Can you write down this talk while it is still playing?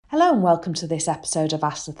Hello and welcome to this episode of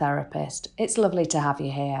Ask the Therapist. It's lovely to have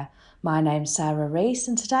you here. My name's Sarah Reese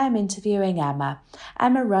and today I'm interviewing Emma.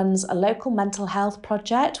 Emma runs a local mental health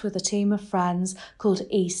project with a team of friends called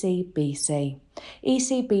ECBC.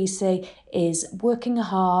 ECBC is working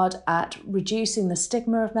hard at reducing the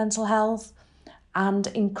stigma of mental health and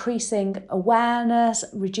increasing awareness,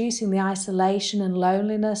 reducing the isolation and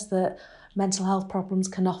loneliness that mental health problems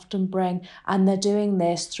can often bring, and they're doing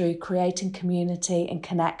this through creating community and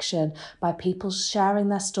connection by people sharing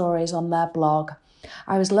their stories on their blog.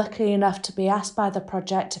 I was lucky enough to be asked by the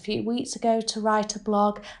project a few weeks ago to write a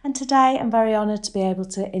blog, and today I'm very honoured to be able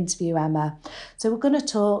to interview Emma. So we're going to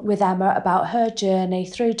talk with Emma about her journey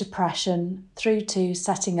through depression through to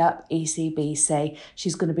setting up ECBC.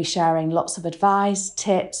 She's going to be sharing lots of advice,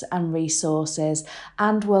 tips and resources,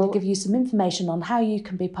 and we'll give you some information on how you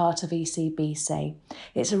can be part of ECBC.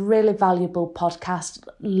 It's a really valuable podcast.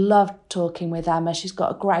 Loved talking with Emma. She's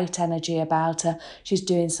got a great energy about her. She's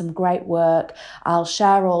doing some great work. I'll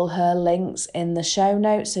share all her links in the show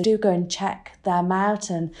notes, so do go and check them out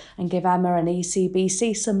and give Emma and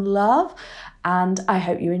ECBC some love. And I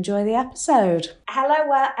hope you enjoy the episode.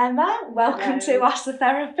 Hello, Emma. Welcome to Ask the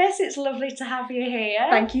Therapist. It's lovely to have you here.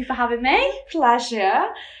 Thank you for having me. Pleasure.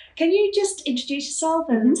 Can you just introduce yourself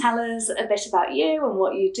and tell us a bit about you and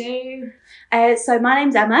what you do? So my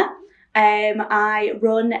name's Emma. I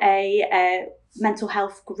run a mental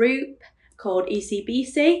health group called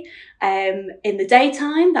ECBC. In the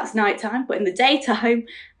daytime, that's nighttime, but in the daytime,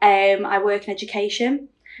 I work in education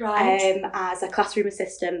as a classroom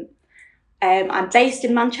assistant. I'm based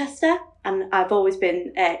in Manchester and I've always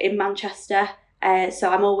been in Manchester. So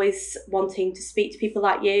I'm always wanting to speak to people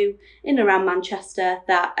like you in and around Manchester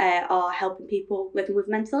that are helping people living with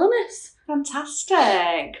mental illness.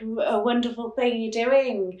 Fantastic. A wonderful thing you're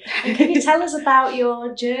doing. And can you tell us about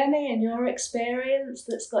your journey and your experience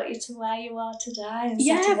that's got you to where you are today and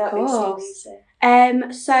setting up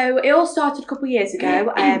ECBC? So it all started a couple of years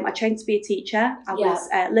ago. I trained to be a teacher. I was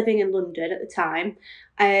living in London at the time.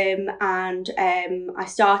 And I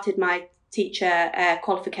started my teacher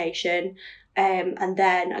qualification. And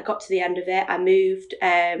then I got to the end of it. I moved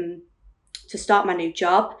to start my new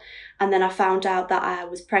job, and then I found out that I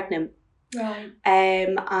was pregnant. Right.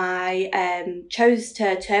 I chose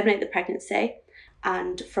to terminate the pregnancy,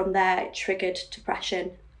 and from there it triggered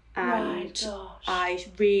depression. And I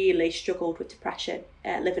really struggled with depression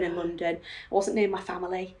living in London. I wasn't near my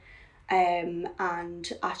family. And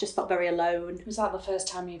I just felt very alone. Was that the first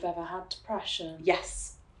time you've ever had depression?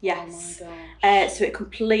 Yes. Oh my gosh. So it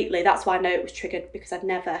completely, that's why I know it was triggered, because I'd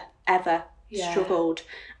never, ever struggled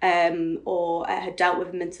or had dealt with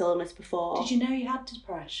a mental illness before. Did you know you had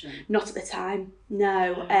depression? Not at the time,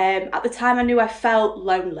 no. At the time I knew I felt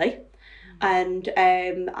lonely. And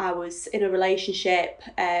I was in a relationship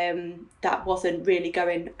that wasn't really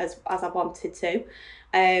going as I wanted to.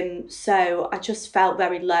 So I just felt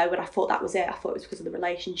very low, and I thought that was it. I thought it was because of the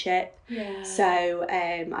relationship. So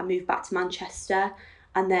I moved back to Manchester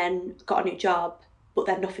and then got a new job, but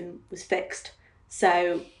then nothing was fixed.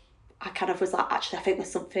 So I kind of was like, actually, I think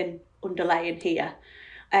there's something underlying here.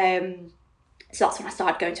 So that's when I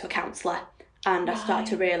started going to a counsellor, and I started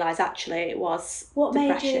to realise actually it was depression. What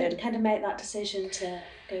made you kind of make that decision to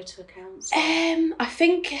go to a counsellor? I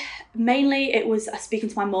think mainly it was speaking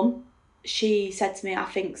to my mum. She said to me, I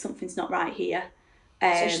think something's not right here.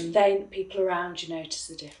 So people around you notice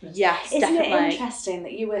the difference. Yes, Isn't definitely. it interesting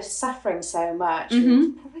that you were suffering so much,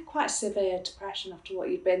 with probably quite severe depression after what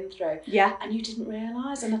you'd been through, and you didn't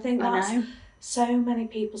realise? And I think that's so many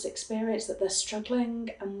people's experience, that they're struggling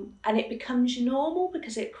and it becomes your normal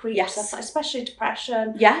because it creeps up, especially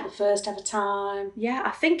depression, the first ever time. Yeah,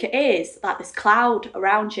 I think it is like this cloud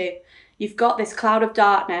around you. You've got this cloud of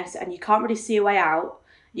darkness and you can't really see a way out.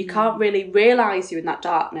 You can't really realise you're in that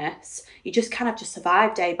darkness. You just kind of just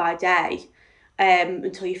survive day by day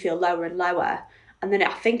until you feel lower and lower. And then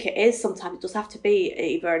I think it is, sometimes it does have to be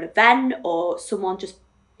either an event or someone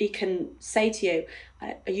he can say to you,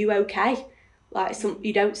 are you okay? Like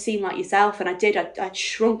you don't seem like yourself. And I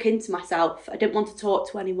shrunk into myself. I didn't want to talk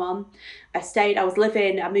to anyone.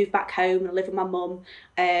 I moved back home and I lived with my mum.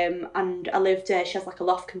 And I lived, she has like a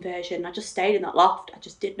loft conversion. I just stayed in that loft. I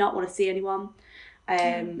just did not want to see anyone.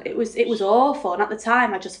 It was awful, and at the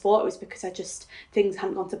time I just thought it was because things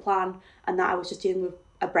hadn't gone to plan and that I was just dealing with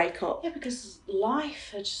a breakup. Yeah, because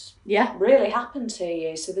life had really happened to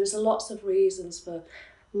you, so there was lots of reasons for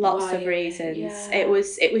reasons. It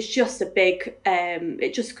was just a big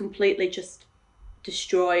it just completely just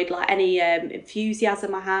destroyed, like any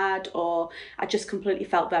enthusiasm I had, or I just completely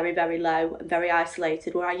felt very, very low and very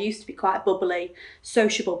isolated, where I used to be quite a bubbly,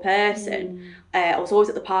 sociable person. I was always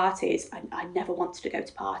at the parties. I never wanted to go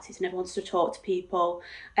to parties, never wanted to talk to people,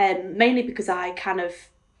 mainly because I kind of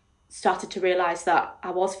started to realise that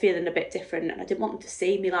I was feeling a bit different, and I didn't want them to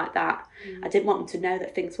see me like that. I didn't want them to know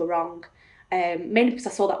that things were wrong. Mainly because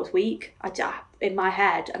I saw that was weak. In my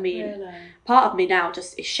head, I mean, Really? part of me now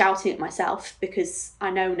just is shouting at myself, because I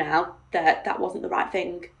know now that that wasn't the right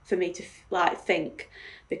thing for me to think,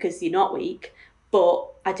 because you're not weak. But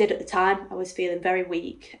I did at the time. I was feeling very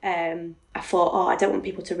weak. I thought, I don't want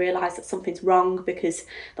people to realise that something's wrong, because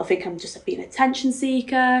they'll think I'm just being an attention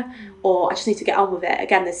seeker, or I just need to get on with it.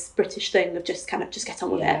 Again, this British thing of just get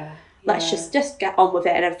on with it. Let's just get on with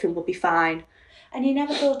it and everything will be fine. And you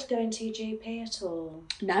never thought of going to your GP at all?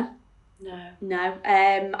 No. No.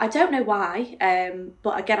 I don't know why.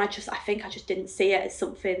 But again, I think I just didn't see it as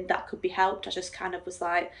something that could be helped. I just kind of was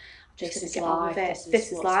like, I'm just going to get on with it.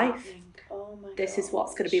 This is life. Happening. Oh my This gosh. is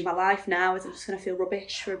what's going to be my life now. Is I'm just going to feel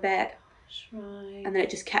rubbish for a bit. Right. And then it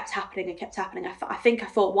just kept happening and kept happening. I think I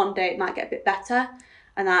thought one day it might get a bit better,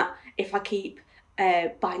 and that if I keep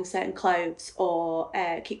buying certain clothes, or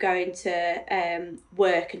keep going to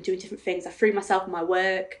work and doing different things, I threw myself in my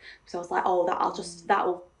work, because I was like,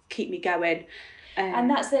 that'll keep me going. And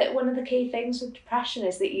that's one of the key things with depression,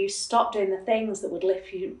 is that you stop doing the things that would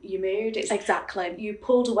lift your mood. It's exactly. You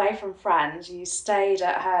pulled away from friends, you stayed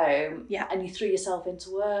at home, yeah, and you threw yourself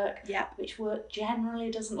into work, yeah, which work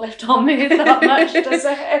generally doesn't lift our mood that much, does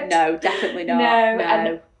it? No, definitely not.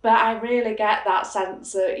 No. But I really get that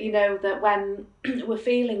sense that, that when we're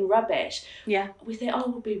feeling rubbish, we think, it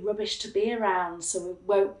would be rubbish to be around, so we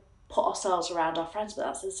won't put ourselves around our friends. But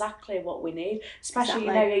that's exactly what we need.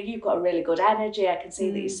 Especially, you've got a really good energy. I can see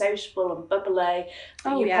that you're sociable and bubbly.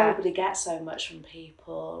 You probably get so much from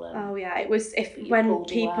people. And it was, when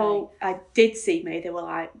people did see me, they were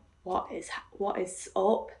like, what is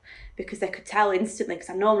up? Because they could tell instantly, because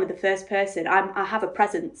I'm normally the first person. I have a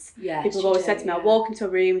presence. Yes, people have always said to me, I'll walk into a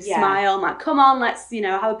room, smile, I'm like, come on, let's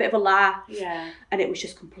have a bit of a laugh. And it was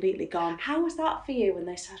just completely gone. How was that for you when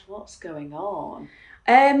they said, what's going on?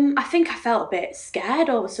 I think I felt a bit scared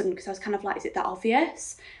all of a sudden, because I was kind of like, is it that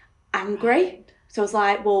obvious? Angry. Right. So I was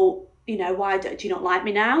like, well, why do you not like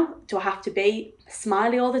me now? Do I have to be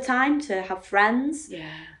smiley all the time to have friends?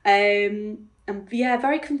 And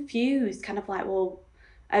very confused, kind of like, well,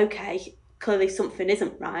 okay, clearly something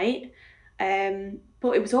isn't right.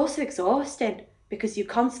 But it was also exhausting, because you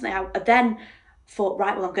constantly, I then thought,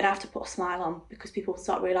 right, well, I'm going to have to put a smile on, because people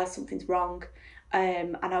start to realise something's wrong.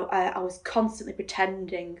 And I was constantly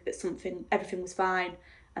pretending that everything was fine,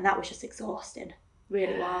 and that was just exhausting.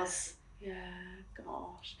 Really was. Yeah,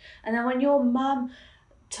 gosh. And then when your mum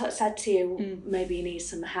said to you, maybe you need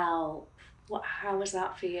some help, how was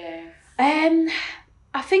that for you?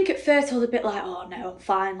 I think at first I was a bit like, oh no, I'm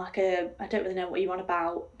fine. Like, I don't really know what you're on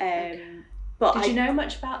about. But did you know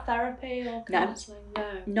much about therapy or counselling? No,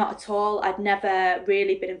 not at all. I'd never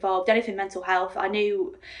really been involved in anything mental health. I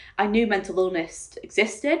knew mental illness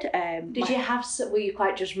existed. Were you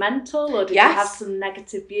quite judgmental, or did you have some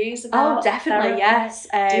negative views about? Oh, definitely, therapy? Yes.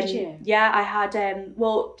 Did you? Yeah, I had.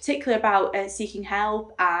 Particularly about seeking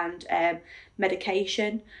help and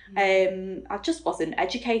medication. I just wasn't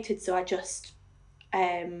educated, so I just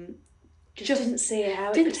didn't see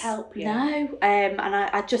how it could help you. No, and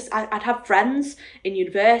I'd have friends in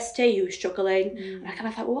university who were struggling, and I kind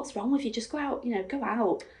of thought, well, what's wrong with you? Just go out,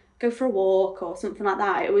 go for a walk or something like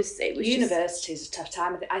that. It was university is a tough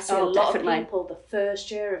time. I see a lot of people the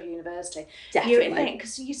first year of university. Definitely, you think,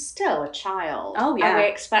 because you're still a child. Oh yeah, and we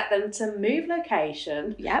expect them to move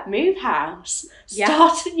location, move house, yep.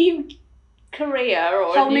 start a new career,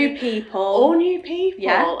 or all new people.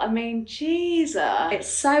 Yeah. I mean, Jesus, it's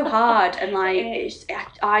so hard, and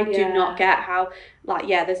I do not get how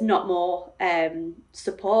there's not more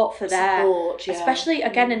support for that. Especially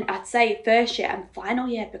again, in I'd say first year and final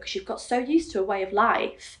year, because you've got so used to a way of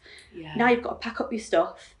life. Now you've got to pack up your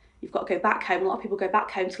stuff. You've got to go back home. A lot of people go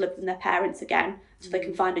back home to live with their parents again, so they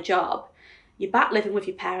can find a job. You're back living with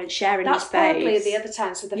your parents, sharing your space. That's probably the other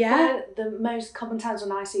time. So the most common times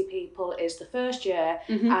when I see people is the first year,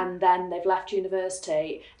 and then they've left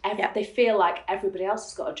university. They feel like everybody else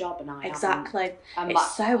has got a job, and I haven't. Exactly.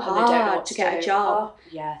 It's so hard to get a job. Oh,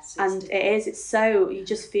 yes. And it is. It's so, you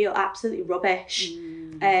just feel absolutely rubbish.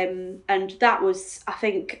 And that was, I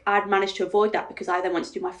think I'd managed to avoid that, because I then went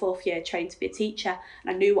to do my 4th year trained to be a teacher,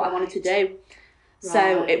 and I knew what I wanted to do. So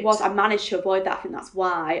I managed to avoid that. I think that's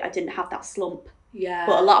why I didn't have that slump. Yeah.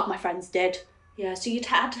 But a lot of my friends did. Yeah, so you'd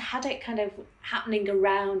had it kind of happening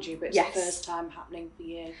around you, but it's Yes. the first time happening for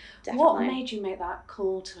you. Definitely. What made you make that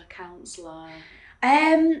call to a counsellor?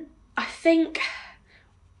 I think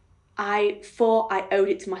I thought I owed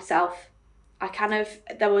it to myself. I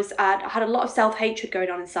had a lot of self-hatred going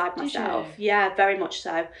on inside myself. Did you? Yeah, very much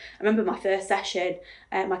so. I remember my first session,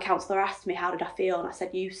 my counsellor asked me how did I feel, and I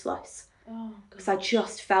said useless. Oh, because I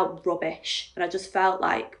just felt rubbish and I just felt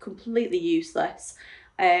like completely useless.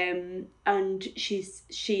 And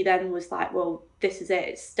she then was like, well, this is it.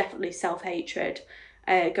 It's definitely self-hatred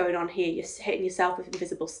going on here. You're hitting yourself with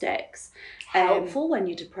invisible sticks. Helpful when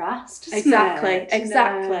you're depressed. Exactly.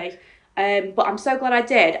 But I'm so glad I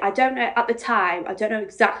did. I don't know at the time, I don't know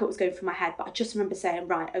exactly what was going through my head, but I just remember saying,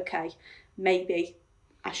 right, okay, maybe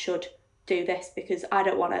I should do this because I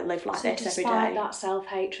don't want to live like this every day. Despite that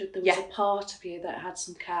self-hatred, there was a part of you that had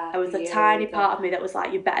some care. There was a tiny part of me that was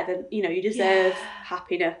like, you're better than, you deserve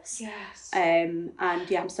happiness. Yes. And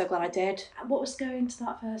yeah, I'm so glad I did. What was going to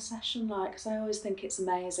that first session like? Because I always think it's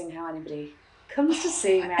amazing how anybody comes to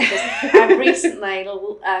see me. I recently,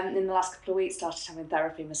 in the last couple of weeks, started having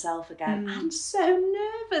therapy myself again. I'm so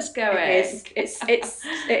nervous going. It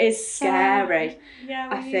is scary. Yeah,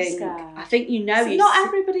 I think So not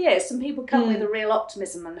everybody is. Some people come with a real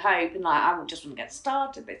optimism and hope, and like, I just want to get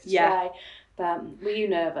started this way. But were you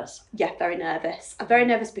nervous? Yeah, very nervous. I'm very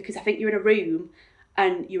nervous because I think you're in a room.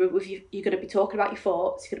 And you're going to be talking about your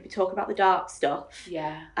thoughts, you're going to be talking about the dark stuff.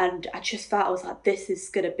 Yeah. And I just felt, I was like, this is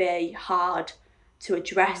going to be hard to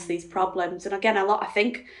address these problems. And again, I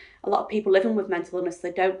think a lot of people living with mental illness,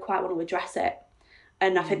 they don't quite want to address it.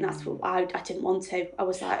 And I think that's what I didn't want to. I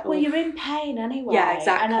was like, well, you're in pain anyway. Yeah,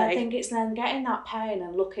 exactly. And I think it's then getting that pain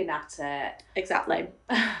and looking at it. Exactly.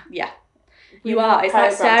 Yeah. You are. It's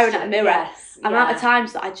like staring at a mirror. Yes, amount of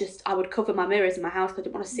times that I would cover my mirrors in my house because I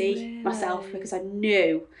didn't want to see myself, because I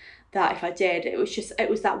knew that if I did, it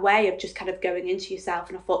was that way of just kind of going into yourself.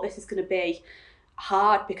 And I thought, this is going to be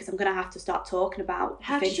hard because I'm going to have to start talking about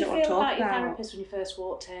the things I want to talk about. How did you feel about your therapist when you first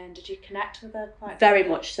walked in? Did you connect with her quite Very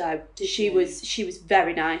much so. She was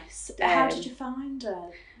very nice. How did you find her?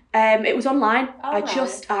 It was online. I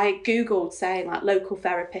Googled saying like local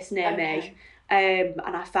therapist near me. And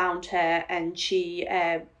I found her, and she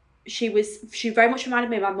very much reminded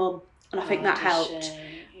me of my mum, and I think that helped.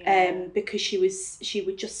 Because she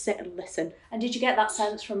would just sit and listen. And did you get that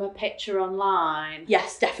sense from a picture online?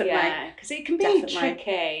 Yes, definitely. Yeah, because it can be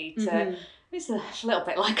tricky to. It's a little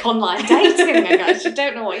bit like online dating, I guess. You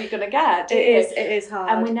don't know what you're going to get, do you? It is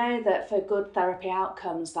hard. And we know that for good therapy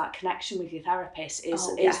outcomes, that connection with your therapist is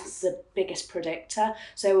the biggest predictor.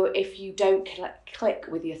 So if you don't click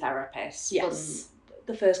with your therapist,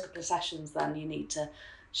 the first couple of sessions, then you need to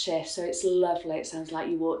shift. So it's lovely. It sounds like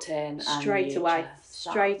you walked in straight away.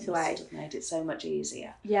 Must have made it so much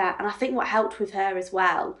easier. Yeah, and I think what helped with her as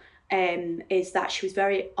well is that she was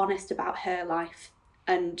very honest about her life.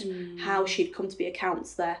 And how she'd come to be a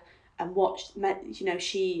counsellor, and what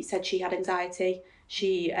she said she had anxiety.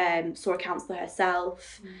 She saw a counsellor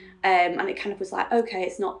herself, and it kind of was like, okay,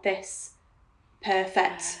 it's not this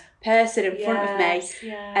perfect person in front of me.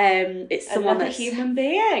 It's someone that's a human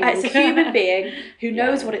being. It's a human being who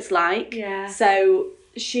knows what it's like. Yeah. So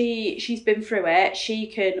she's been through it. She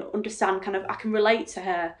can understand. I can relate to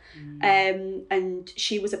her. And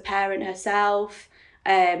she was a parent herself.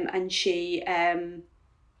 And she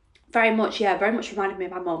very much reminded me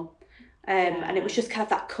of my mum. And it was just kind of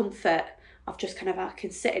that comfort of just kind of, I can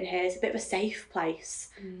sit in here. It's a bit of a safe place.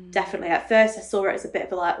 Definitely. At first I saw it as a bit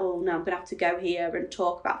of a like, oh no, I'm going to have to go here and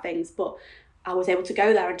talk about things. But I was able to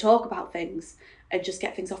go there and talk about things and just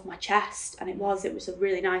get things off my chest. And it was a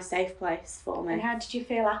really nice, safe place for me. And how did you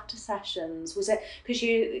feel after sessions? Was it, because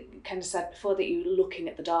you kind of said before that you were looking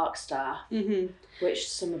at the dark stuff, which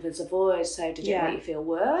some of us avoid, so did it make you feel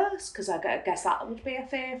worse? Because I guess that would be a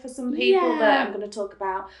fear for some people, that I'm going to talk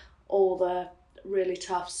about all the really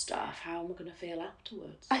tough stuff. How am I going to feel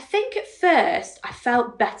afterwards? I think at first I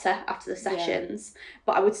felt better after the sessions,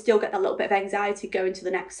 but I would still get that little bit of anxiety going to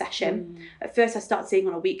the next session. At first I started seeing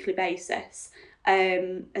on a weekly basis.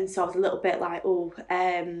 And so I was a little bit like,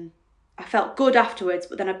 I felt good afterwards,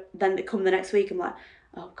 but then they come the next week, I'm like,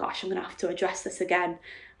 oh gosh, I'm going to have to address this again.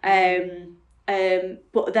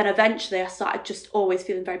 But then eventually I started just always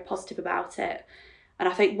feeling very positive about it. And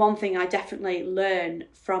I think one thing I definitely learned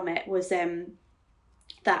from it was that,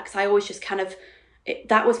 because I always just kind of,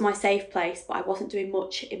 that was my safe place, but I wasn't doing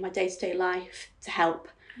much in my day-to-day life to help.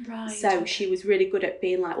 Right. So she was really good at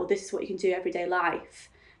being like, well, this is what you can do everyday life.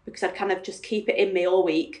 Because I'd kind of just keep it in me all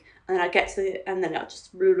week, and then I'd get to and then I'd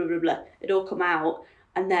just blah, blah, blah, blah. It'd all come out,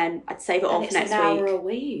 and then I'd save it all for next week. It's an hour week. a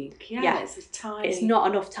week. Yeah, it's a tiny. It's not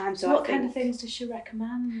enough time. So what kind of things does she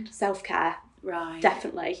recommend? Self-care. Right.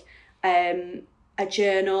 Definitely. A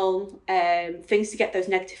journal, things to get those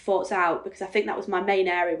negative thoughts out, because I think that was my main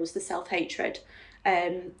area, was the self-hatred.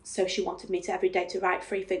 So she wanted me to every day to write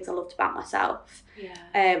 3 things I loved about myself. Yeah.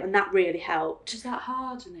 And that really helped. Was that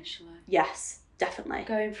hard initially? Yes, definitely.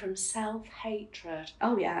 Going from self-hatred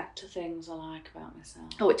to things I like about myself.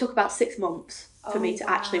 Oh, it took about 6 months for me to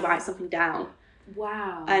actually write something down.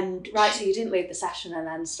 Wow. And right, so you didn't leave the session and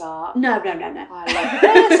then start? No. I love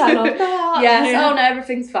this, I love that. Yes, oh no,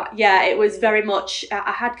 everything's fine. Yeah, it was very much,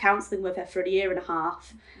 I had counselling with her for 1.5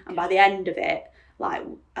 years, and by the end of it, like,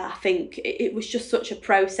 I think it was just such a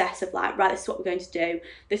process of like, right, this is what we're going to do,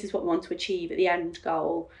 this is what we want to achieve at the end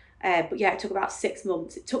goal. But yeah, it took about 6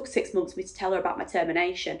 months. It took 6 months for me to tell her about my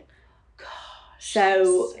termination.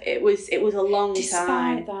 So it was a long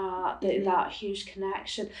time. Despite that huge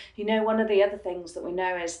connection. You know, one of the other things that we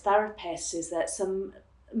know as therapists is that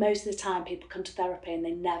most of the time people come to therapy and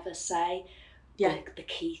they never say the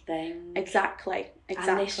key thing. Exactly.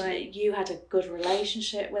 And you had a good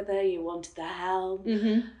relationship with her, you wanted the help.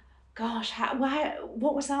 Mm-hmm. Gosh,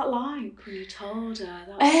 what was that like when you told her?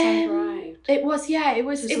 That was so brave. It was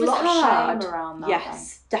a lot hard. Of shame around that.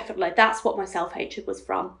 Yes, definitely. That's what my self-hatred was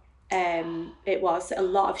from. It was a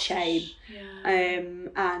lot of shame. Yeah.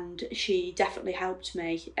 And she definitely helped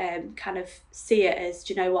me kind of see it as,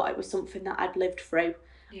 do you know what, it was something that I'd lived through.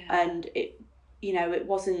 Yeah. And it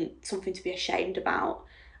wasn't something to be ashamed about.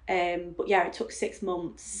 But yeah, it took 6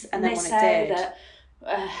 months, and then when it did, that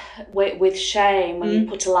with shame, when you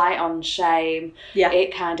put a light on shame,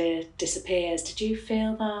 it kind of disappears. Did you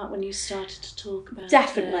feel that when you started to talk about it?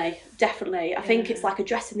 Definitely. I think it's like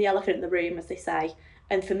addressing the elephant in the room, as they say.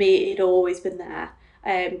 And for me, it had always been there,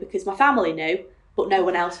 because my family knew, but no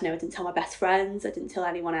one else knew. I didn't tell my best friends. I didn't tell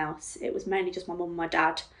anyone else. It was mainly just my mum and my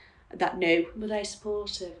dad that knew. Were they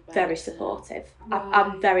supportive? Very supportive. Right.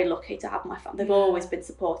 I'm very lucky to have my family. They've always been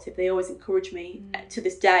supportive. They always encourage me to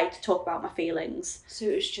this day to talk about my feelings. So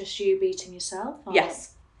it was just you beating yourself up?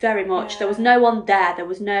 Yes, very much. There was no one there. There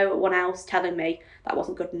was no one else telling me that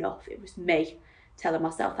wasn't good enough. It was me telling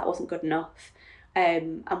myself that wasn't good enough.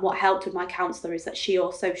 And what helped with my counsellor is that she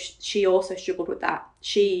also struggled with that.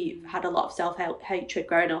 She had a lot of self-hatred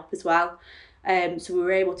growing up as well. So we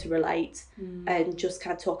were able to relate and just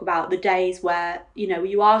kind of talk about the days where,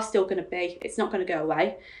 you are still going to be, it's not going to go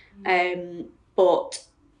away. But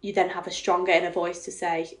you then have a stronger inner voice to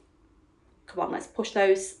say, come on, let's push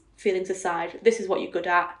those feelings aside. This is what you're good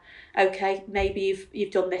at. Okay, maybe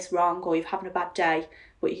you've done this wrong, or you're having a bad day,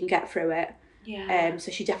 but you can get through it. Yeah.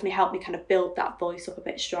 So she definitely helped me kind of build that voice up a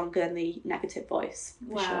bit stronger than the negative voice.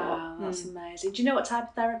 Wow, that's amazing. Do you know what type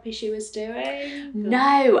of therapy she was doing?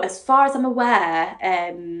 No, as far as I'm aware,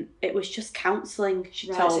 it was just counselling. She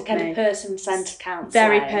told so kind me. of person-centred counselling.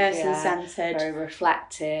 Very person-centred. Very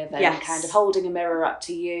reflective and kind of holding a mirror up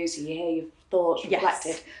to you, so you hear your thoughts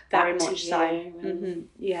reflected. Very much so.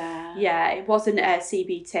 Yeah, it wasn't a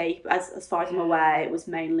CBT, but as far as I'm aware, it was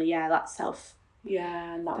mainly that self.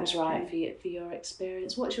 Yeah, and that was right for your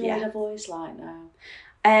experience. What's your inner voice like now?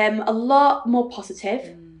 A lot more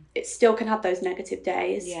positive. It still can have those negative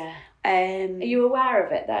days. Yeah. Are you aware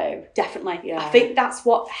of it though? Definitely. Yeah. I think that's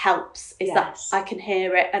what helps is that I can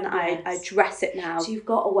hear it and I address it now. So you've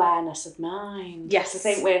got awareness of mind. Yes. I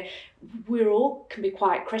think we're all can be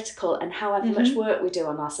quite critical, and however much work we do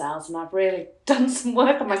on ourselves, and I've really done some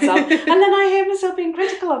work on myself, and then I hear myself being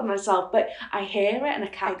critical of myself, but I hear it and I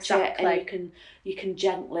catch it, and you can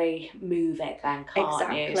gently move it then,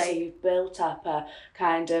 can't you? So you've built up a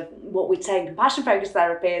kind of, what we'd say in compassion focused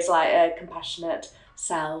therapy is like a compassionate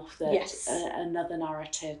self, that another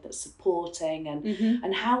narrative that's supporting,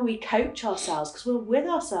 and how we coach ourselves, because we're with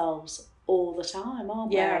ourselves all the time,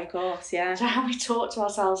 aren't we? Yeah, of course, yeah. So how we talk to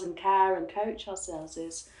ourselves and care and coach ourselves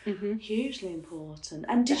is hugely important.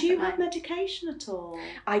 And did you have medication at all?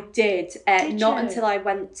 I did not until I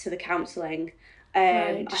went to the counselling.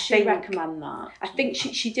 Did she recommend that? I think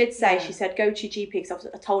she did say, she said, go to your GP, because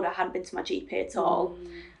I told her I hadn't been to my GP at all.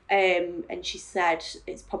 And she said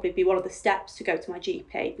it's probably be one of the steps to go to my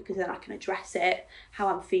GP, because then I can address it, how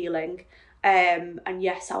I'm feeling. And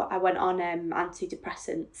yes, I went on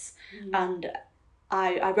antidepressants, and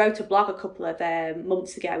I wrote a blog a couple of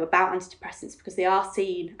months ago about antidepressants, because they are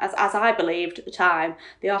seen, as I believed at the time,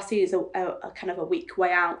 they are seen as a kind of a weak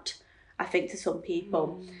way out, I think, to some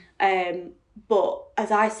people. But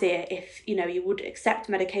as I see it, if you would accept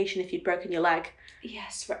medication if you'd broken your leg.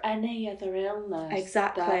 Yes, for any other illness.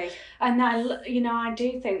 Exactly. And I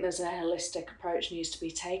do think there's a holistic approach needs to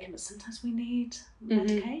be taken, but sometimes we need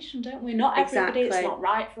medication, don't we? Not everybody, it's not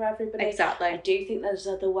right for everybody. Exactly. I do think there's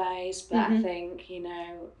other ways, but I think,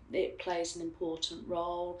 it plays an important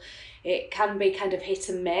role. It can be kind of hit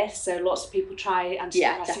and miss, so lots of people try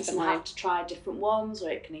antidepressants and have to try different ones,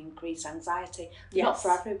 or it can increase anxiety. Yes. Not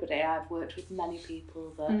for everybody. I've worked with many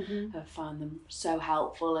people that have found them so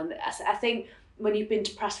helpful, and I think when you've been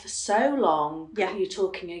depressed for so long, you're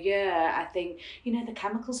talking a year, I think, the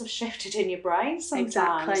chemicals have shifted in your brain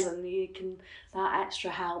sometimes, and that extra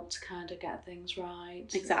help to kind of get things right.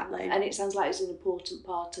 Exactly. And it sounds like it's an important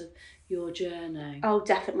part of your journey. Oh,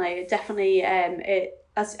 definitely.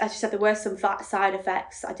 As you said, there were some side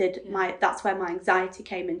effects. That's where my anxiety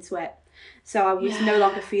came into it. So I was no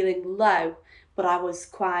longer feeling low, but I was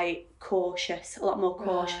quite cautious, a lot more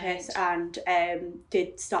cautious, and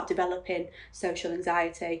did start developing social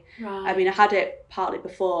anxiety. Right. I mean, I had it partly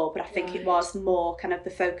before, but I think it was more kind of the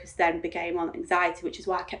focus then became on anxiety, which is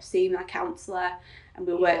why I kept seeing my counsellor, and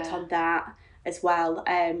we worked on that as well,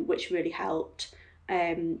 which really helped.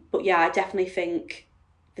 But I definitely think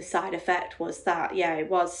the side effect was that, it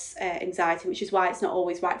was anxiety, which is why it's not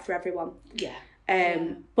always right for everyone. Yeah.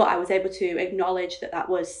 But I was able to acknowledge that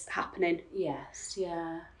was happening. Yes,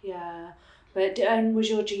 yeah. But was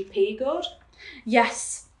your GP good?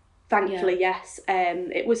 Yes, thankfully, yes.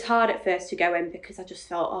 It was hard at first to go in because I just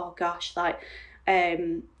felt, oh gosh,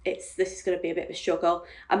 this is going to be a bit of a struggle.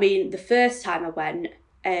 I mean, the first time I went,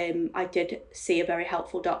 I did see a very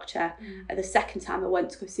helpful doctor. The second time I went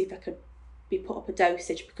to go see if I could be put up a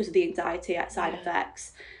dosage because of the anxiety side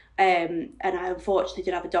effects. And I unfortunately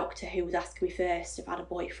did have a doctor who was asking me first if I had a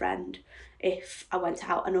boyfriend, if I went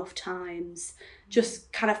out enough times,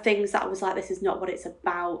 just kind of things that I was like, this is not what it's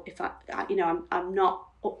about. If I'm not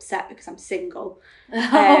upset because I'm single.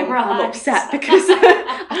 I'm upset because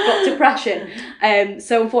I've got depression.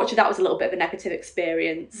 So unfortunately that was a little bit of a negative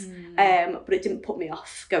experience. But it didn't put me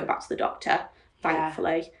off going back to the doctor,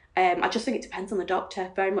 thankfully. I just think it depends on the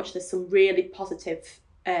doctor very much. There's some really positive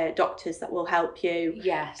doctors that will help you.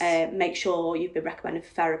 Yes. Make sure you've been recommended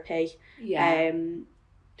for therapy.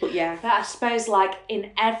 But I suppose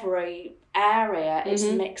in every area it's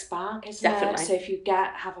a mixed bag, isn't it? So if you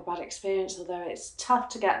have a bad experience, although it's tough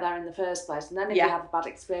to get there in the first place, and then if you have a bad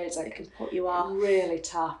experience, it can put you off. Really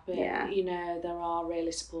tough. But there are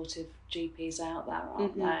really supportive GPs out there,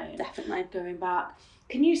 aren't they? Definitely. Going back.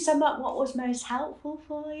 Can you sum up what was most helpful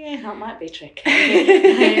for you? That might be tricky.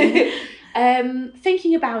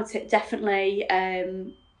 Thinking about it, definitely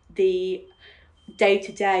the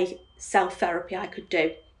day-to-day self-therapy I could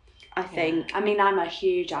do. I think. I mean, I'm a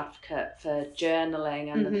huge advocate for journaling,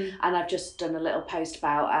 and I've just done a little post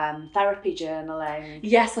about therapy journaling.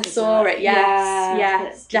 Yes, I saw it.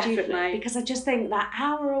 Yes, definitely. Because I just think that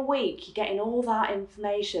hour a week, you're getting all that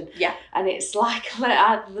information. Yeah. And it's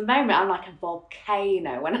at the moment, I'm like a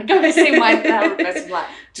volcano. When I go to see my therapist, I'm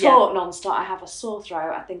talk non-stop. I have a sore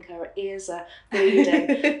throat. I think her ears are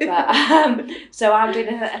bleeding. But so I'm doing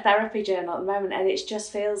a therapy journal at the moment, and it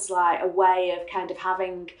just feels like a way of kind of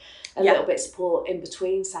having a little bit of support in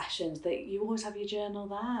between sessions, that you always have your journal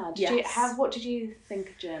there. What did you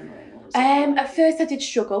think of journaling? At first I did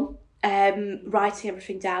struggle writing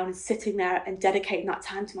everything down and sitting there and dedicating that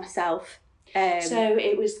time to myself. So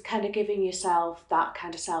it was kind of giving yourself that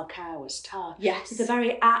kind of self-care was tough. Yes. So the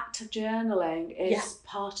very act of journaling is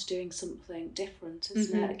part of doing something different,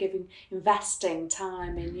 isn't it? Investing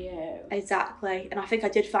time in you. Exactly. And I think I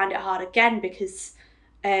did find it hard again because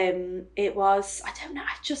it was, I don't know,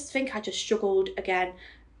 I just think I just struggled again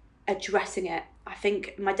addressing it. I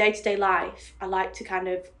think in my day-to-day life, I like to kind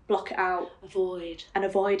of block it out. Avoid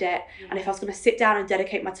it. Yeah. And if I was going to sit down and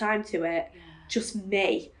dedicate my time to it, just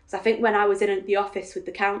me. So I think when I was in the office with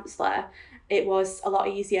the counsellor, it was a lot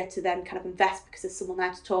easier to then kind of invest because there's someone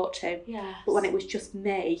there to talk to. Yes. But when it was just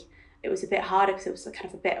me, it was a bit harder because it was kind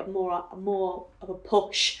of a bit of more of a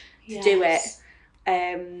push to do it.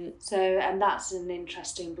 And that's an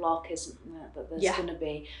interesting block, isn't it? That there's going to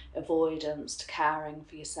be avoidance to caring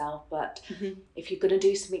for yourself, but if you're going to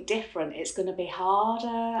do something different, it's going to be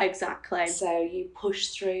harder. Exactly. So you push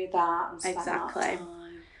through that and spend that time.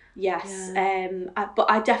 Yes,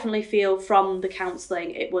 but I definitely feel from the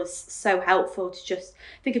counselling it was so helpful to just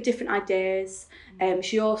think of different ideas.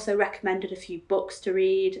 She also recommended a few books to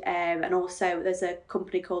read, and also there's a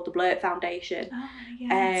company called the Blurt Foundation. Oh,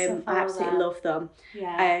 yes, I absolutely love them.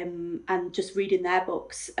 Yeah. And just reading their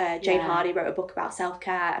books. Jane Hardy wrote a book about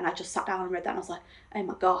self-care, and I just sat down and read that, and I was like, oh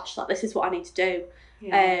my gosh, like this is what I need to do.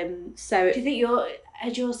 Yeah. So do you think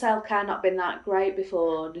had your self-care not been that great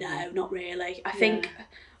before? No, not really. I think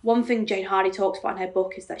one thing Jane Hardy talks about in her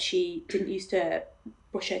book is that she didn't used to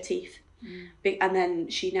brush her teeth, and then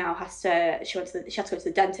she now she had to go to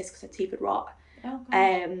the dentist because her teeth would rot. Oh,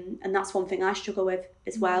 and that's one thing I struggle with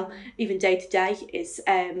as well. Even day to day is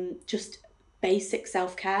just basic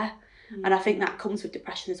self-care. And I think that comes with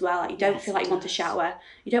depression as well. Like you don't feel like you want to shower.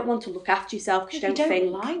 You don't want to look after yourself because you don't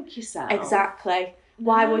think like yourself. Exactly.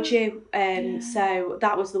 Why would you? So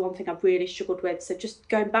that was the one thing I really struggled with. So just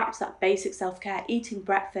going back to that basic self-care, eating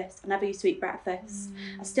breakfast. I never used to eat breakfast.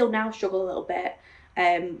 I still now struggle a little bit.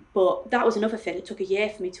 But that was another thing. It took a year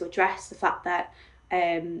for me to address the fact that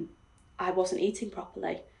I wasn't eating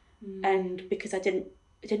properly. And because I didn't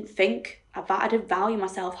think, I didn't value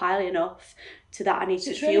myself highly enough to that I need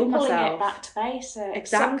to fuel myself. It's really pulling it back to basics.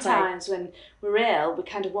 Exactly. Sometimes when we're ill, we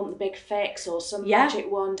kind of want the big fix or some magic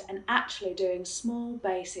wand, and actually doing small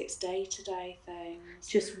basics, day-to-day things.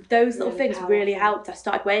 Just those little things really helped. I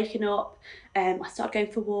started waking up, I started going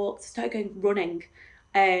for walks, I started going running,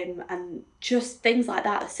 and just things like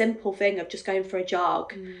that. The simple thing of just going for a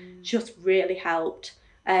jog just really helped.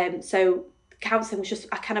 So counselling was just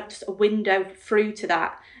a window through to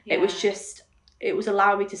that. It was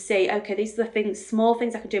allowing me to see, okay, these are the small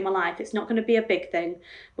things I can do in my life. It's not going to be a big thing,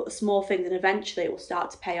 but the small things, and eventually it will start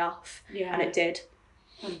to pay off. Yeah. And it did.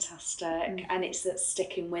 Fantastic. And it's that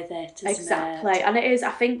sticking with it, isn't it? Exactly. And it is, I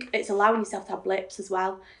think it's allowing yourself to have blips as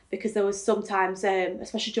well, because there was sometimes,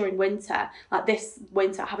 especially during winter, like this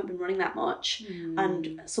winter, I haven't been running that much.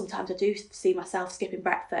 And sometimes I do see myself skipping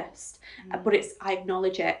breakfast, but I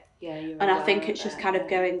acknowledge it. Yeah, and I think it's just kind of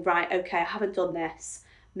going, right, okay, I haven't done this.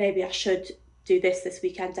 Maybe I should do this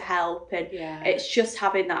weekend to help. And it's just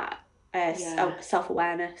having that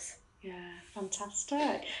self-awareness. Yeah,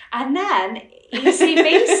 fantastic. And then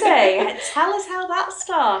ECBC, tell us how that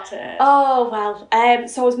started. Oh, well,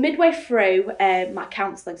 so I was midway through my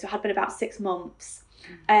counselling, so it had been about 6 months.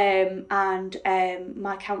 And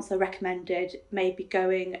my counsellor recommended maybe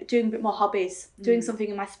doing a bit more hobbies, doing something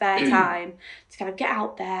in my spare time to kind of get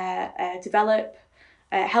out there, develop,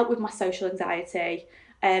 help with my social anxiety.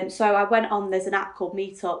 So I went on, there's an app called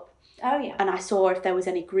Meetup. Oh, yeah. And I saw if there was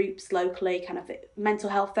any groups locally, kind of mental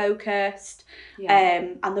health focused.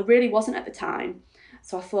 And there really wasn't at the time.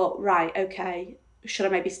 So I thought, right, okay, should I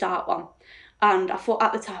maybe start one? And I thought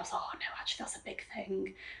at the time, I was like, oh no, actually that's a big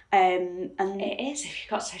thing. And it is if you've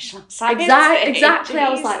got social anxiety. Exactly. I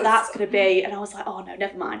was like, that's going to be, and I was like, oh no,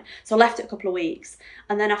 never mind. So I left it a couple of weeks,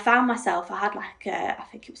 and then I found myself, I had I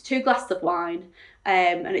think it was 2 glasses of wine,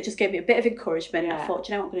 and it just gave me a bit of encouragement. And I thought,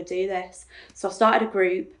 do you know what, I'm going to do this. So I started a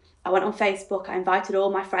group. I went on Facebook, I invited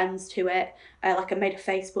all my friends to it, I made a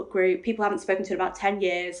Facebook group, people I haven't spoken to in about 10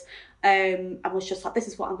 years, and was just like, this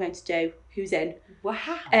is what I'm going to do, who's in?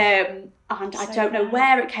 Wow. And I don't know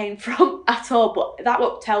where it came from at all, but that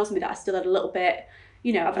what tells me that I still had a little bit,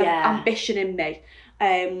 of an ambition in me.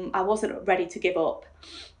 I wasn't ready to give up.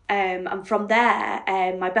 And from there,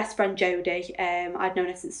 my best friend Jodie, I'd known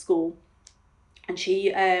her since school, and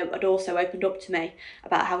she had also opened up to me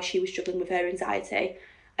about how she was struggling with her anxiety.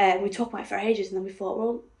 We talked about it for ages, and then we thought,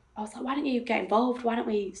 well, I was like, why don't you get involved? Why don't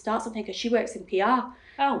we start something? Because she works in PR.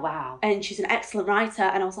 Oh, wow. And she's an excellent writer.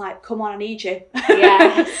 And I was like, come on, I need you.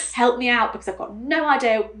 Yes. Help me out, because I've got no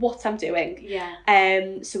idea what I'm doing.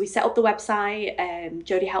 Yeah. So we set up the website.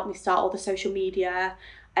 Jodie helped me start all the social media.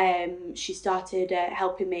 She started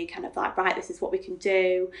helping me kind of like, right, this is what we can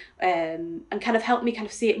do. And kind of helped me kind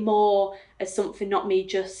of see it more as something, not me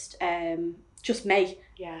just me.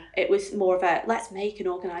 Yeah. It was more of a, let's make an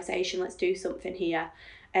organisation, let's do something here.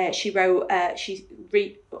 She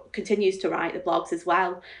continues to write the blogs as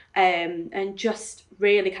well, and just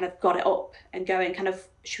really kind of got it up and going. Kind of,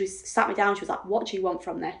 sat me down, she was like, what do you want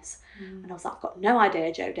from this? And I was like, I've got no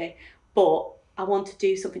idea, Jodie, but I want to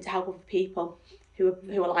do something to help other people who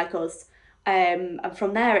are like us. And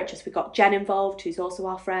from there, we got Jen involved, who's also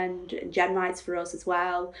our friend, and Jen writes for us as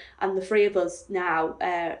well. And the 3 of us now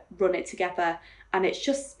run it together. And it's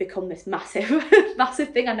just become this massive,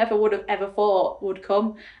 massive thing I never would have ever thought would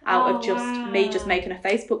come out of just me just making a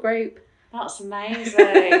Facebook group. That's amazing.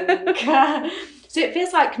 So it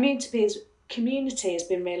feels like community has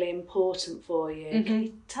been really important for you. Can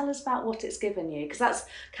you tell us about what it's given you? Because that's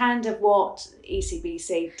kind of what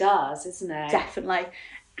ECBC does, isn't it? Definitely.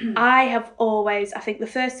 I think the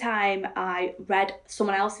first time I read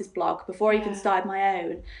someone else's blog before I even started my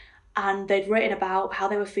own, and they'd written about how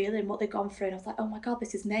they were feeling, what they'd gone through, and I was like, oh my God,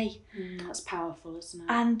 this is me. That's powerful, isn't it?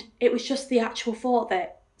 And it was just the actual thought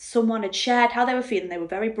that someone had shared how they were feeling. They were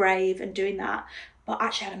very brave and doing that, but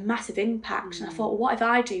actually had a massive impact. And I thought, well, what if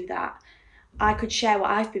I do that? I could share what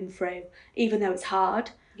I've been through, even though it's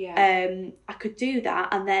hard. I could do that,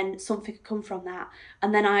 and then something could come from that.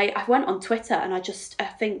 And then I went on Twitter, and I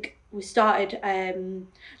think we started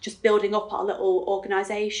just building up our little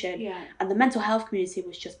organisation. And the mental health community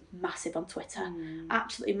was just massive on Twitter,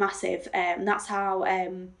 absolutely massive. And that's how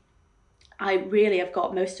I really have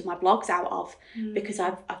got most of my blogs out of, because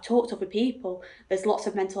I've talked to other people. There's lots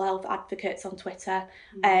of mental health advocates on Twitter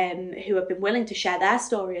who have been willing to share their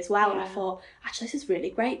story as well. And I thought, actually, this is really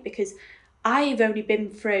great, because I've only been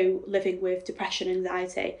through living with depression and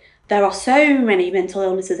anxiety. There are so many mental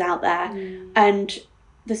illnesses out there, and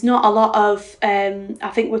there's not a lot of,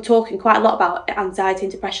 I think we're talking quite a lot about anxiety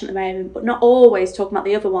and depression at the moment, but not always talking about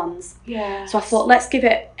the other ones. So I thought, let's give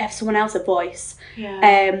someone else a voice.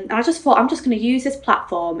 And I just thought, I'm just going to use this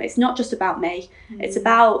platform. It's not just about me. It's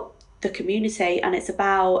about the community, and it's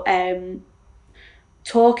about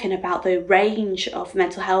talking about the range of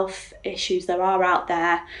mental health issues there are out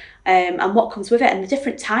there, and what comes with it, and the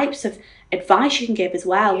different types of advice you can give as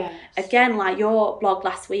well. Again, like your blog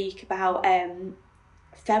last week about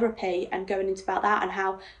therapy, and going into about that, and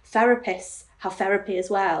how therapists have therapy as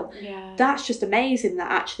well. That's just amazing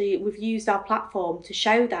that actually we've used our platform to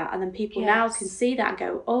show that, and then people now can see that and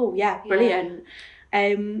go, oh yeah, brilliant.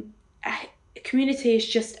 Community is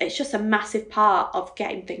just a massive part of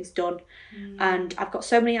getting things done. And I've got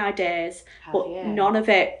so many ideas, but none of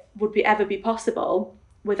it would ever be possible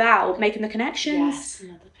without making the connections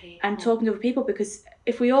and talking to other people, because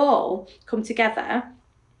if we all come together,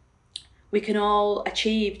 we can all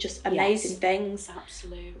achieve just amazing things.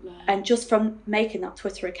 Absolutely. And just from making that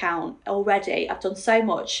Twitter account already, I've done so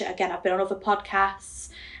much. Again, I've been on other podcasts.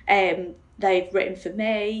 They've written for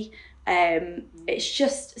me. It's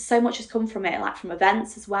just so much has come from it, like from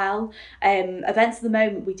events as well. Events at the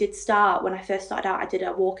moment, we did start, when I first started out, I did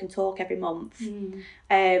a walk and talk every month.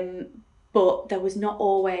 But there was not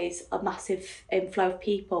always a massive inflow of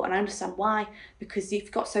people, and I understand why, because if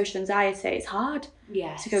you've got social anxiety, it's hard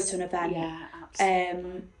to go to an event.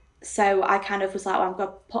 Absolutely. So I kind of was like, well, I'm going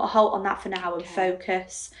to put a halt on that for now and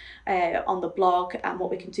focus on the blog and what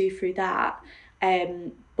we can do through that.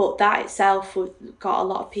 But that itself got a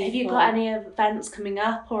lot of people. Have you got any events coming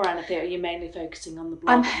up or anything, or are you mainly focusing on the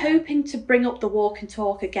blog? I'm hoping to bring up the walk and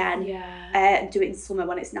talk again, and do it in summer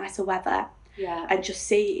when it's nicer weather. And just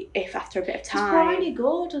see if after a bit of time. Bryony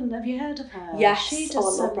Gordon, have you heard of her? Yes, she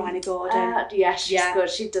does. I love Bryony Gordon. She's good.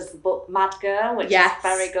 She does the book Mad Girl, which is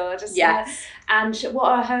very good, isn't it? And what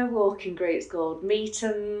are her walking groups called? Meet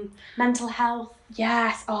and Mental Health.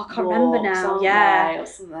 Yes. Oh, I can't remember now. Or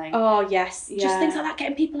something. Oh, yes. Just things like that,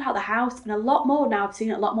 getting people out of the house, and a lot more now. I've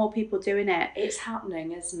seen a lot more people doing it. It's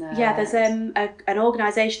happening, isn't it? Yeah, there's an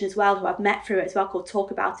organisation as well who I've met through it as well, called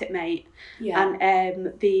Talk About It Mate.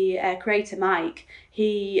 And the creator Mike,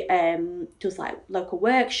 he does like local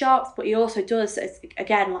workshops, but he also does,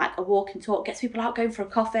 again, like a walk and talk, gets people out going for a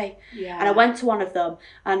coffee. And I went to one of them,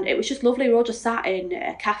 and it was just lovely. We all just sat in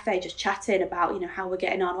a cafe just chatting about, how we're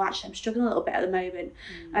getting on. Well, actually, I'm struggling a little bit at the moment.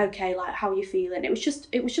 Okay, like, how are you feeling? It was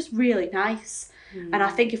just really nice. And I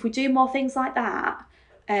think if we do more things like that,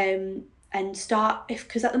 and start,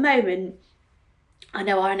 because at the moment, I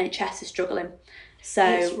know our NHS is struggling. So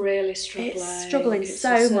it's really struggling. It's struggling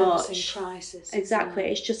so much. Crisis, exactly.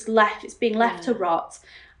 It's just it's being left to rot.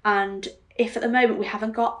 And if at the moment we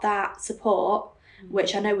haven't got that support,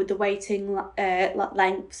 which I know with the waiting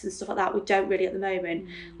lengths and stuff like that, we don't really at the moment,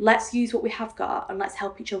 let's use what we have got and let's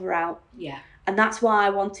help each other out. And that's why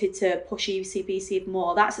I wanted to push ECBC even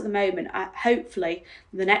more. That's at the moment. Hopefully,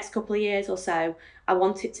 in the next couple of years or so, I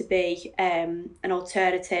want it to be an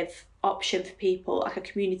alternative option for people, like a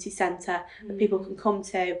community centre that people can come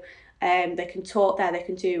to. They can talk there, they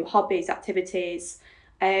can do hobbies, activities.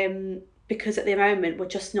 Because at the moment, we're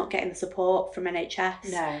just not getting the support from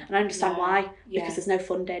NHS. And I understand why, because there's no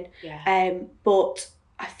funding. But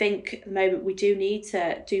I think at the moment, we do need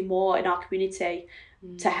to do more in our community.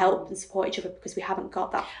 to help and support each other, because we haven't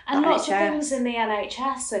got that. And that lots NHS. of things in the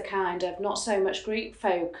NHS are kind of not so much group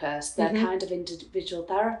focused, they're kind of individual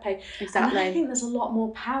therapy. Exactly. And I think there's a lot more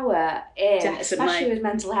power in, Definitely. especially with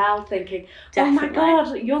mental health, thinking, Definitely. oh my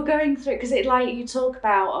God, you're going through, because it, like you talk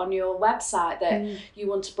about on your website that you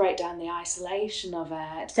want to break down the isolation of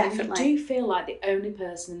it. Definitely. And you do feel like the only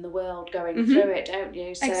person in the world going through it, don't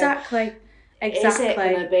you? So Exactly. Is it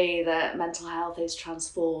going to be that mental health is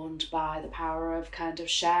transformed by the power of kind of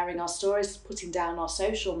sharing our stories, putting down our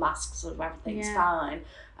social masks of everything's fine,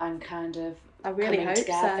 and kind of I really coming hope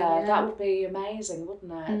together? So, yeah. That would be amazing,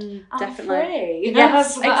 wouldn't it? Definitely. Free.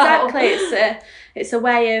 Yes, exactly. It's a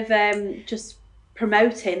way of just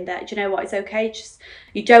promoting that, you know what, it's okay. Just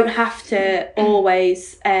you don't have to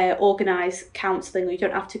always organise counselling, or you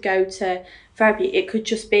don't have to go to therapy. It could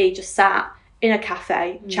just be just sat in a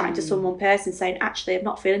cafe chatting to some one person saying, actually, I'm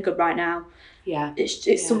not feeling good right now. Yeah.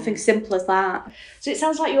 It's something simple as that. So it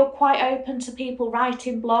sounds like you're quite open to people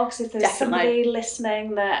writing blogs if there's somebody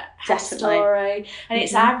listening that has a story.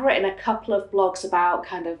 And I've written a couple of blogs about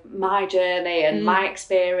kind of my journey and my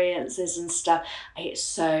experiences and stuff. It's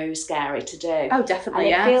so scary to do. Oh,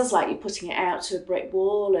 definitely, and it feels like you're putting it out to a brick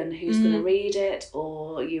wall, and who's going to read it,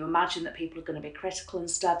 or you imagine that people are going to be critical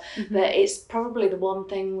and stuff. But it's probably the one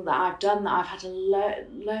thing that I've done that I've had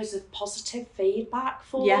loads of positive feedback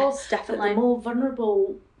for. Yes, definitely. The more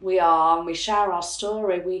vulnerable we are and we share our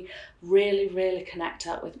story, we really, really connect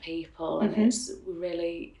up with people, and it's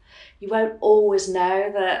really, you won't always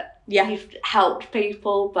know that you've helped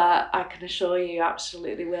people, but I can assure you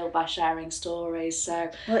absolutely will by sharing stories.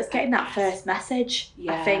 So it's getting that first message.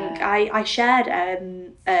 I think I shared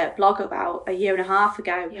a blog about a year and a half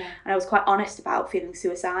ago, and I was quite honest about feeling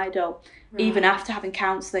suicidal. Even after having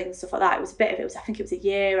counselling and stuff like that. It was a bit of it. I think it was a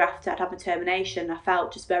year after I'd had my termination. I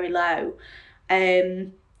felt just very low.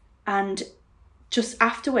 And just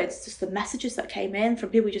afterwards, just the messages that came in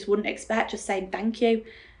from people you just wouldn't expect, just saying thank you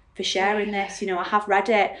for sharing this. You know, I have read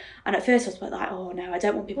it. And at first I was like, oh no, I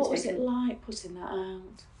don't want people to think. What was it like putting that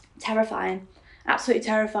out? Terrifying. Absolutely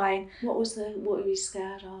terrifying. What were you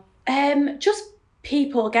scared of? Just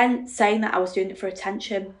people, again, saying that I was doing it for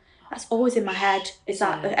attention. That's always in my head, is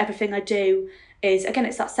that everything I do is, again,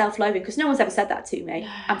 it's that self-loathing, because no one's ever said that to me.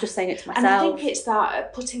 I'm just saying it to myself. And I think it's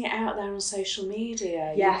that putting it out there on social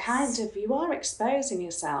media. Yes. You are exposing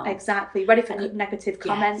yourself. Exactly. Ready for negative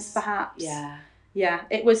comments, perhaps. Yeah.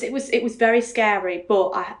 It was very scary,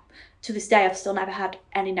 but to this day, I've still never had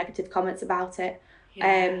any negative comments about it.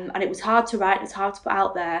 And it was hard to write, it was hard to put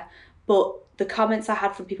out there, but the comments I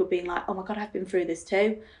had from people being like, oh my God, I've been through this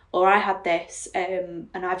too, or I had this, and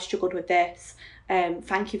I've struggled with this.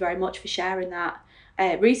 Thank you very much for sharing that.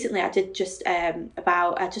 Recently, I did just did an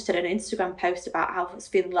Instagram post about how I was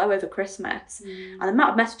feeling low over Christmas, and the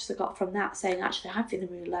amount of messages I got from that saying, actually, I'm feeling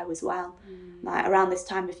really low as well, like around this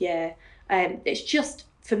time of year. It's just,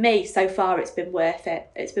 for me, so far, it's been worth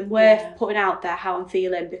it. It's been worth putting out there how I'm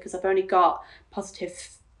feeling, because I've only got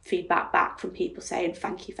positive feedback back from people saying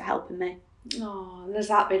thank you for helping me. Oh, and has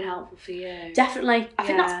that been helpful for you? Definitely. I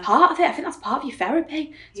think that's part of it. I think that's part of your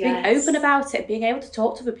therapy. It's being open about it, being able to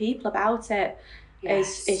talk to other people about it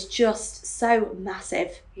is just so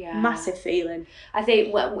massive. Massive feeling. I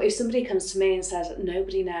think if somebody comes to me and says,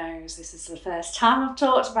 nobody knows, this is the first time I've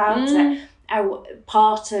talked about it,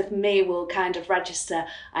 part of me will kind of register,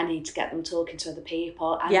 I need to get them talking to other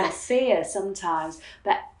people, and the fear sometimes,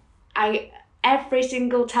 but every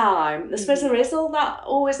single time, I suppose there is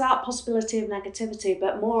always that possibility of negativity,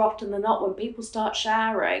 but more often than not, when people start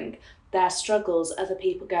sharing their struggles, other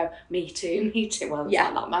people go, me too. Well,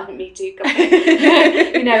 it's not my me too.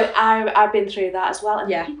 You know, I've been through that as well,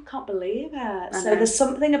 and people can't believe it. So there's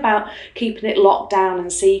something about keeping it locked down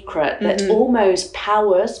and secret that almost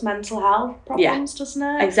powers mental health problems, doesn't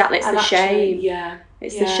it? Exactly, it's the shame.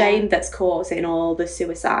 It's the shame that's causing all the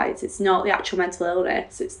suicides. It's not the actual mental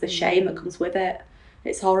illness, it's the shame that comes with it.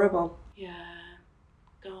 It's horrible. Yeah.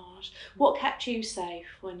 Gosh. What kept you safe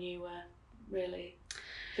when you were really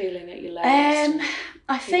feeling at your lowest?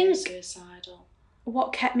 I think suicidal?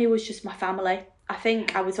 What kept me was just my family. I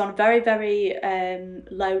think I was on a very, very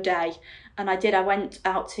low day, and I went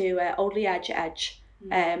out to Oldley Edge.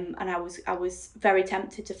 And I was very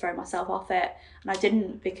tempted to throw myself off it, and I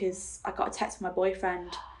didn't, because I got a text from my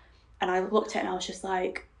boyfriend, and I looked at it and I was just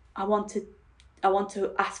like, I want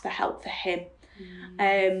to ask for help for him.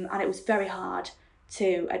 And it was very hard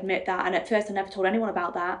to admit that, and at first I never told anyone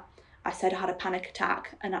about that. I said I had a panic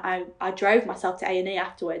attack, and I drove myself to A&E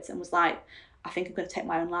afterwards and was like, I think I'm going to take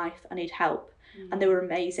my own life, I need help. And they were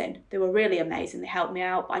amazing. They were really amazing. They helped me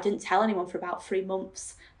out. But I didn't tell anyone for about 3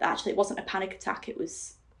 months that actually it wasn't a panic attack, it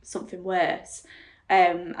was something worse.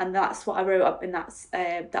 And that's what I wrote up in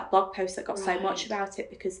that blog post that got so much about it,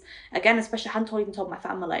 because again, especially I hadn't even told my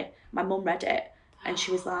family. My mum read it and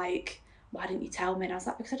she was like, why didn't you tell me? And I was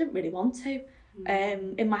like, because I didn't really want to.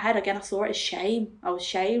 In my head, again, I saw it as shame. I was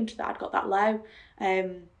shamed that I'd got that low.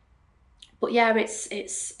 But yeah,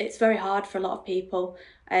 it's very hard for a lot of people,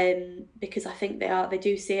 because I think they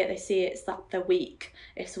do see it. They see it's that they're weak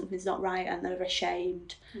if something's not right, and they're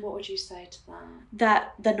ashamed. What would you say to that?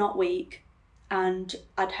 That they're not weak, and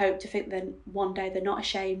I'd hope to think that one day they're not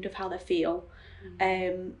ashamed of how they feel,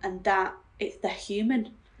 and that they're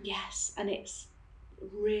human. Yes, and it's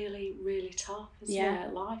really, really tough, isn't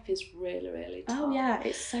it? Life is really, really tough. Oh yeah,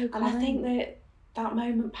 it's so common. And I think that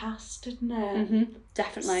moment passed, didn't it?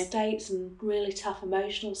 Definitely. States and really tough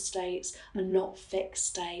emotional states are not fixed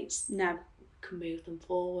states. No. Can move them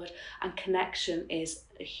forward, and connection is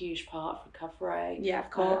a huge part of recovery. Yeah,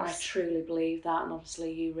 of course. I truly believe that, and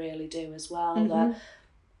obviously you really do as well. That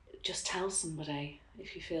just tell somebody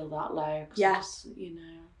if you feel that low. Yes.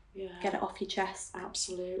 Get it off your chest.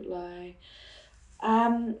 Absolutely.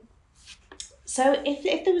 So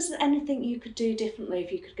if there was anything you could do differently,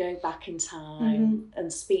 if you could go back in time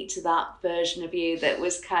and speak to that version of you that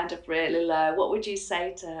was kind of really low, what would you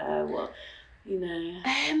say to her? What,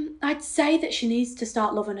 I'd say that she needs to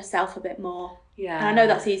start loving herself a bit more. Yeah. And I know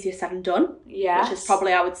that's easier said than done. Yeah. Which is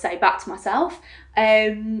probably, I would say, back to myself.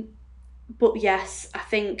 But yes, I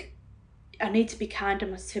think I need to be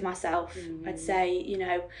kinder to myself. I'd say,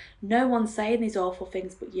 no one's saying these awful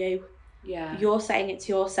things but you. Yeah. You're saying it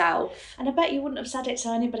to yourself. And I bet you wouldn't have said it to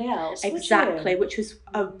anybody else. Exactly, which was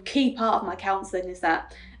a key part of my counselling, is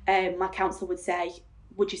that my counsellor would say,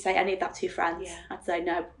 would you say any of that to your friends? Yeah. I'd say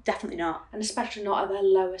no, definitely not. And especially not at their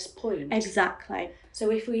lowest point. Exactly.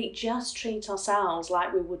 So if we just treat ourselves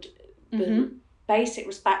like we would the basic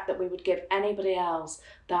respect that we would give anybody else,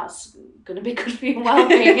 that's going to be good for your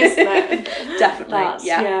well-being, isn't it? Definitely,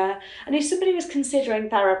 yeah. And if somebody was considering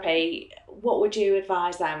therapy, what would you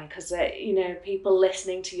advise them? Because, people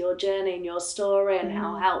listening to your journey and your story and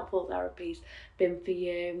how helpful therapy's been for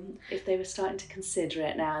you, if they were starting to consider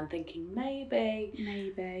it now and thinking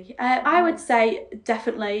maybe. I would say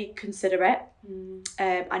definitely consider it.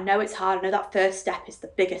 I know it's hard. I know that first step is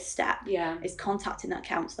the biggest step. Yeah. Is contacting that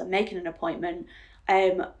counsellor, making an appointment.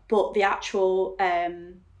 But the actual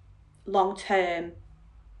long-term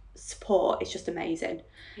support is just amazing.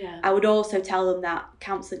 Yeah. I would also tell them that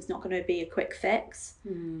counselling's not going to be a quick fix,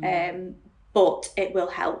 but it will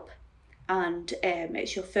help, and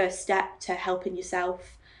it's your first step to helping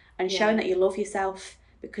yourself and showing that you love yourself,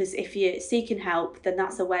 because if you're seeking help, then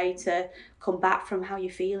that's a way to come back from how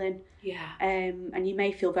you're feeling. Yeah. And you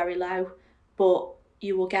may feel very low, but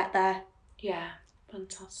you will get there. Yeah.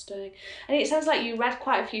 Fantastic. And it sounds like you read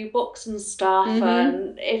quite a few books and stuff,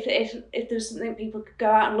 and if there's something people could go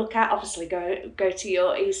out and look at, obviously go to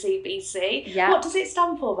your ECBC. Yeah. What does it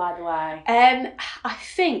stand for, by the way? I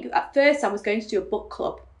think at first I was going to do a book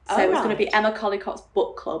club. So it was going to be Emma Collicott's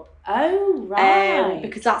book club. Oh, right.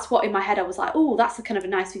 Because that's what in my head I was like, oh, that's a kind of a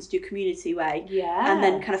nice thing to do community way. Yeah. And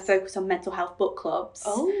then kind of focus on mental health book clubs.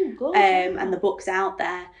 Oh, good. And the books out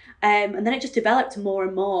there. And then it just developed more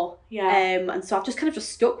and more. Yeah. And so I've just kind of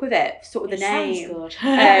just stuck with the name. Sounds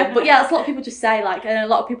good. But yeah, that's a lot of people just say, like, and a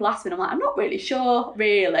lot of people ask me, and I'm like, I'm not really sure,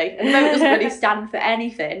 really. At the moment, it doesn't really stand for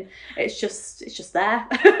anything. It's just there.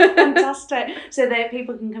 Fantastic. So that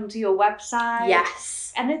people can come to your website. Yes.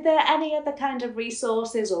 And are there any other kind of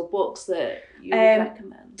resources or books that you would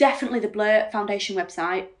recommend? Definitely the Blur Foundation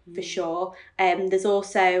website, for sure. There's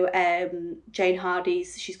also Jane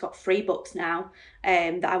Hardy's, she's got 3 books now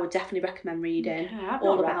that I would definitely recommend reading. Okay,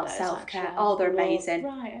 all about self-care. Actually. Oh, they're amazing.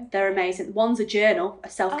 Right, okay. They're amazing. One's a journal, a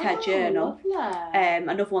self-care journal. Lovely.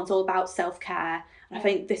 Another one's all about self-care. And I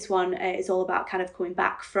think this one is all about kind of coming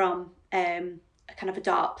back from a kind of a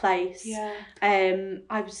dark place. Yeah.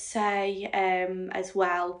 I would say as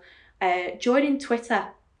well, joining Twitter.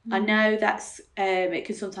 I know that's it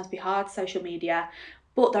can sometimes be hard, social media,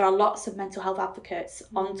 but there are lots of mental health advocates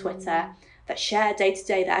on Twitter that share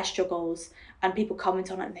day-to-day their struggles, and people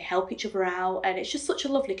comment on it and they help each other out, and it's just such a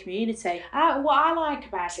lovely community. What I like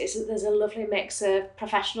about it is that there's a lovely mix of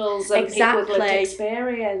professionals and people with lived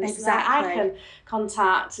experience. Exactly. I can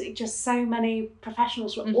contact just so many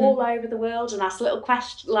professionals from all over the world and ask little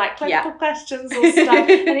questions, like clinical questions or stuff,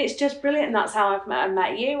 and it's just brilliant. And that's how I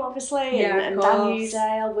met you, obviously, and Dan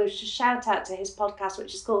Udale. We'll just shout out to his podcast,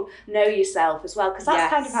 which is called Know Yourself as well, because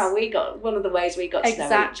that's kind of how we got, one of the ways we got to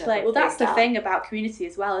know each other. Well, that's the thing about community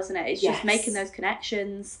as well, isn't it? It's just making those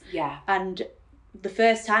connections. Yeah. And the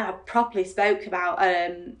first time I properly spoke about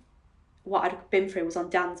what I'd been through was on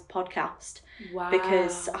Dan's podcast. Wow.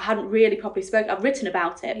 Because I hadn't really properly spoken. I've written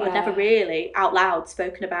about it, but I'd never really out loud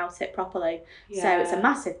spoken about it properly. Yeah. So it's a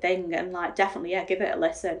massive thing, and like definitely, give it a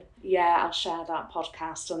listen. Yeah, I'll share that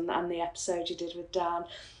podcast and the episode you did with Dan.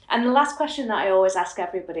 And the last question that I always ask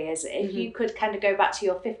everybody is, if you could kind of go back to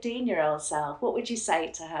your 15-year-old self, what would you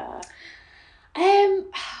say to her?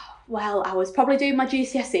 Well, I was probably doing my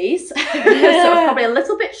GCSEs, so I was probably a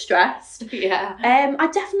little bit stressed. Yeah.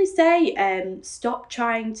 I'd definitely say stop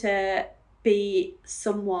trying to be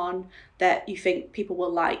someone that you think people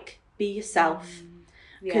will like. Be yourself.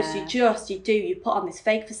 Because you put on this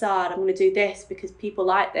fake facade. I'm going to do this because people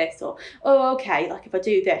like this, or okay, like if I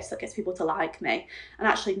do this, that gets people to like me. And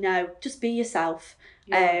actually, no, just be yourself.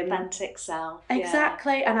 Your authentic self.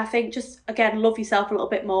 Exactly. And I think just, again, love yourself a little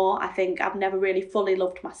bit more. I think I've never really fully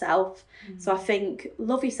loved myself. So I think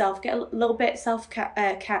love yourself, get a little bit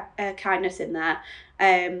kindness in there.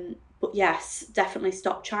 But yes, definitely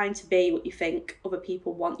stop trying to be what you think other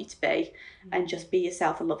people want you to be, and just be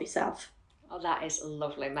yourself and love yourself. Oh, that is a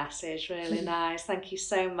lovely message. Really nice. Thank you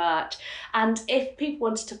so much. And if people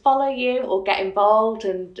wanted to follow you or get involved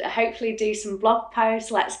and hopefully do some blog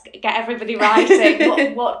posts, let's get everybody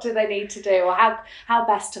writing. What do they need to do, or how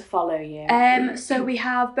best to follow you? So we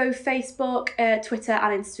have both Facebook, Twitter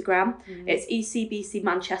and Instagram. It's ECBC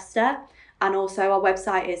Manchester. And also our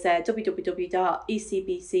website is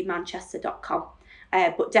www.ecbcmanchester.com.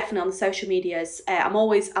 But definitely on the social medias, I'm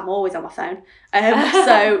always on my phone.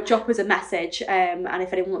 So drop us a message, and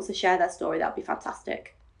if anyone wants to share their story, that'd be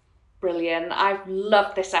fantastic. Brilliant. I've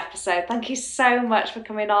loved this episode. Thank you so much for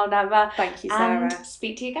coming on, Emma. Thank you, Sarah. And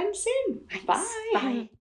speak to you again soon. Thanks. Bye. Bye.